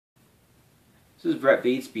This is Brett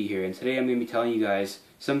Batesby here, and today I'm going to be telling you guys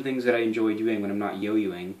some things that I enjoy doing when I'm not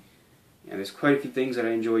yo-yoing. And there's quite a few things that I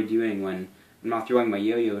enjoy doing when I'm not throwing my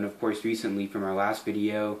yo-yo, and of course recently from our last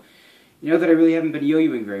video, you know that I really haven't been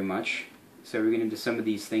yo-yoing very much. So we're getting into some of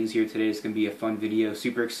these things here today. It's going to be a fun video,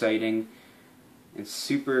 super exciting, and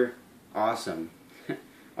super awesome.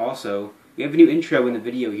 Also, we have a new intro in the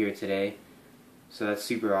video here today, so that's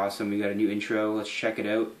super awesome. We got a new intro, let's check it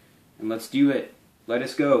out, and let's do it. Let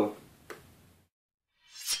us go.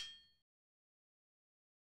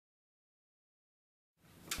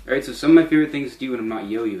 Alright, so some of my favorite things to do when I'm not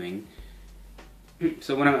yo-yoing.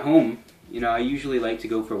 So when I'm at home, you know, I usually like to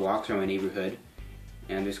go for walks around my neighborhood.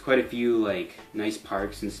 And there's quite a few, like, nice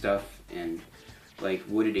parks and stuff, and, like,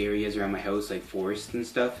 wooded areas around my house, like forests and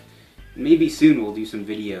stuff. Maybe soon we'll do some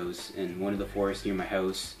videos in one of the forests near my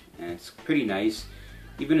house, and it's pretty nice.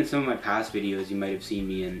 Even in some of my past videos, you might have seen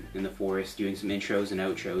me in the forest doing some intros and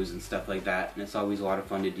outros and stuff like that, and it's always a lot of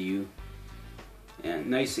fun to do. And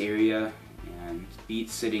nice area. And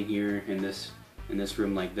beats sitting here in this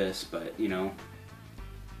room like this, but you know,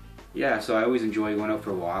 yeah. So I always enjoy going out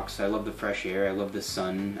for walks. I love the fresh air. I love the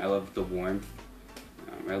sun. I love the warmth,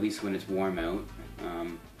 or at least when it's warm out.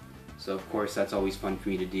 So of course that's always fun for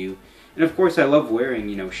me to do. And of course I love wearing,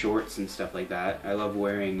 you know, shorts and stuff like that. I love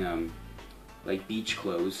wearing like beach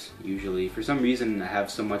clothes. Usually, for some reason, I have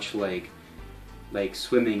so much like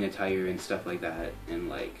swimming attire and stuff like that, and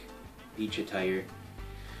like beach attire.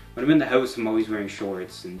 When I'm in the house, I'm always wearing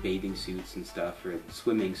shorts and bathing suits and stuff, or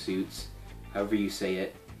swimming suits, however you say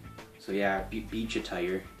it. So yeah, beach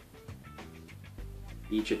attire.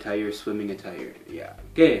 Beach attire, swimming attire, yeah.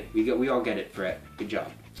 Okay, we all get it, Fred. Good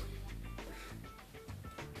job.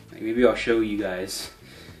 Like, maybe I'll show you guys,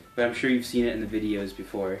 but I'm sure you've seen it in the videos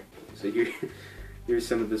before. So here's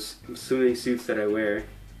some of the swimming suits that I wear.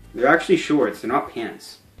 They're actually shorts, they're not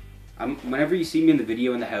pants. Whenever you see me in the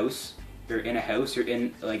video in the house, or in a house, or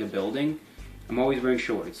in like a building, I'm always wearing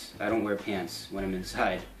shorts. I don't wear pants when I'm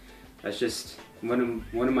inside. That's just one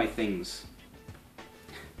of my things.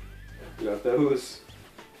 We got those.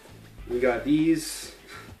 We got these,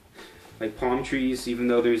 like palm trees, even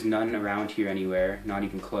though there's none around here anywhere, not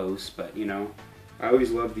even close, but you know, I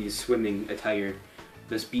always love these swimming attire,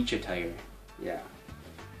 this beach attire, yeah.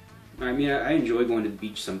 I mean, I enjoy going to the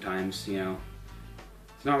beach sometimes, you know.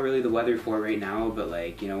 It's not really the weather for it right now, but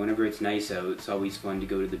like, you know, whenever it's nice out, it's always fun to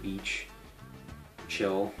go to the beach,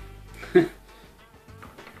 chill.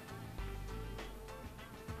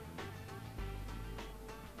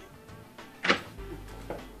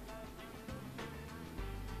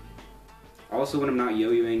 Also, when I'm not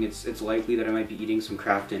yo-yoing, it's likely that I might be eating some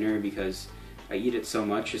Kraft dinner because I eat it so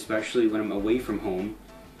much, especially when I'm away from home.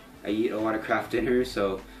 I eat a lot of Kraft dinner,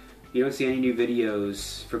 so if you don't see any new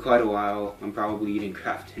videos for quite a while, I'm probably eating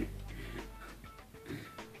Kraft dinner.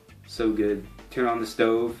 So good. Turn on the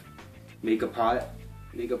stove, make a pot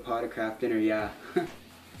of Kraft dinner, yeah.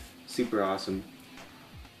 Super awesome.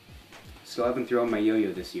 Still haven't thrown my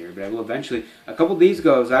yo-yo this year, but I will eventually. A couple days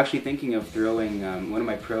ago I was actually thinking of throwing one of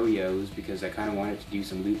my pro yos because I kind of wanted to do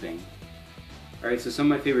some looping. Alright, so some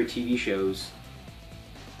of my favorite TV shows.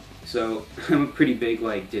 So I'm a pretty big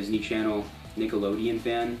like Disney Channel, Nickelodeon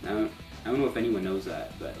fan. I don't know if anyone knows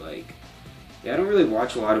that, but like, yeah, I don't really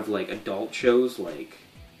watch a lot of like adult shows, like,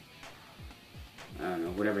 I don't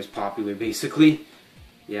know, whatever's popular basically.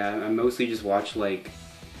 Yeah, I mostly just watch like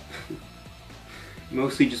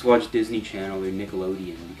mostly just watch Disney Channel or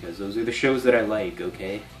Nickelodeon because those are the shows that I like,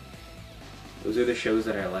 okay? Those are the shows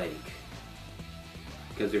that I like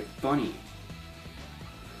because they're funny.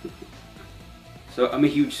 So I'm a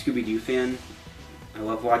huge Scooby-Doo fan. I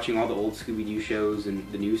love watching all the old Scooby-Doo shows and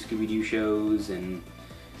the new Scooby-Doo shows, and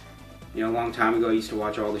you know, a long time ago I used to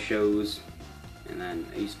watch all the shows, and then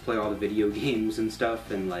I used to play all the video games and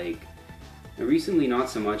stuff, and like, recently not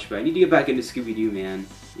so much, but I need to get back into Scooby-Doo, man.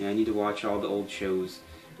 Yeah, I need to watch all the old shows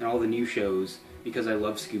and all the new shows because I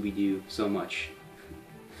love Scooby-Doo so much.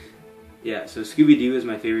 Yeah, so Scooby-Doo is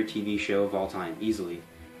my favorite TV show of all time, easily.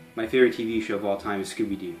 My favorite TV show of all time is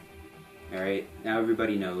Scooby-Doo. Alright, now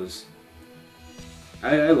everybody knows.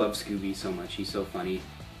 I love Scooby so much, he's so funny.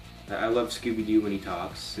 I love Scooby-Doo when he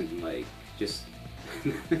talks, and like, just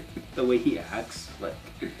the way he acts, like,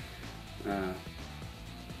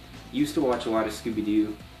 used to watch a lot of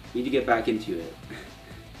Scooby-Doo, need to get back into it,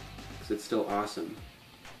 because it's still awesome.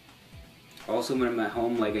 Also, when I'm at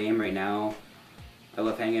home like I am right now, I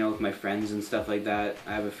love hanging out with my friends and stuff like that.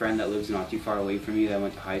 I have a friend that lives not too far away from me that I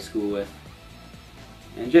went to high school with.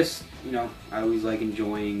 And just, you know, I always like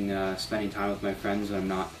enjoying spending time with my friends when I'm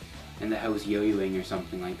not in the house yo-yoing or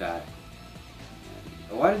something like that.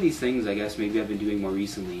 a lot of these things, I guess, maybe I've been doing more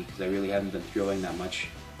recently because I really haven't been throwing that much.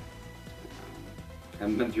 I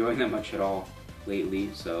haven't been throwing that much at all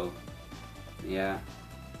lately, so yeah.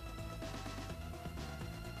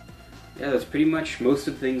 Yeah, that's pretty much most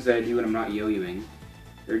of the things that I do when I'm not yo-yoing.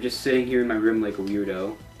 Or just sitting here in my room like a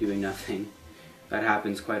weirdo, doing nothing. That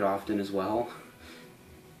happens quite often as well.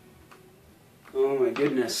 Oh my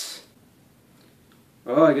goodness.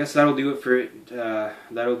 Well, I guess that'll do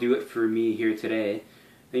it for me here today.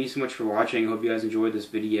 Thank you so much for watching. I hope you guys enjoyed this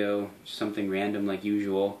video. Just something random like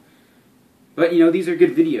usual. But, you know, these are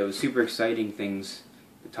good videos. Super exciting things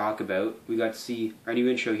to talk about. We got to see our new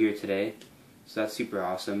intro here today. So that's super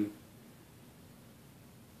awesome.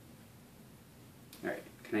 Alright,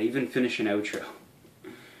 can I even finish an outro?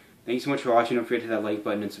 Thank you so much for watching. Don't forget to hit that like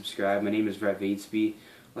button and subscribe. My name is Brett Vatesby.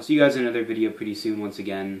 I'll see you guys in another video pretty soon once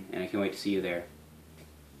again, and I can't wait to see you there.